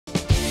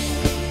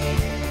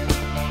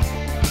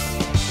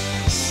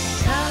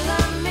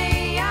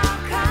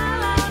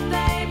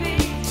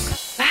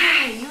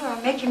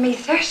making me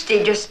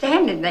thirsty just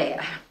standing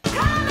there.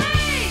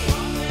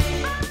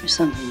 There's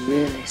something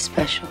really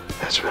special.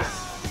 That's right.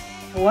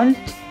 I wanted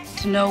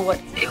to know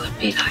what it would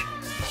be like.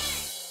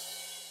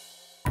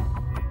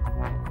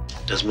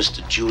 Does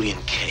Mr. Julian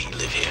Kay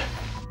live here?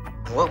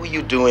 And what were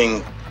you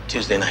doing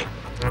Tuesday night?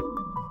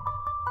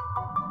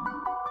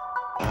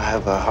 I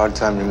have a hard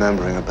time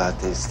remembering about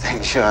these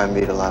things. Sure, I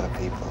meet a lot of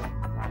people.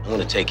 I'm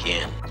gonna take you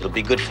in. It'll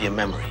be good for your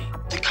memory.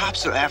 The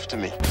cops are after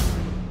me.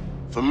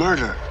 For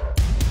murder.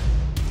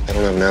 I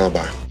don't have an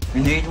alibi.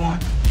 You need one?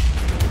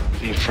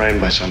 Being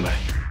framed by somebody.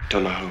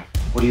 Don't know who.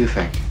 What do you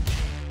think?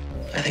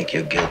 I think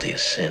you're guilty of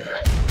sin.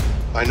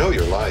 I know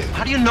you're lying.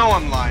 How do you know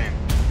I'm lying?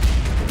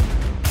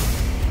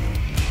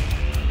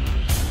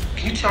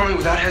 Can you tell me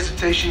without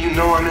hesitation you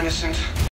know I'm innocent?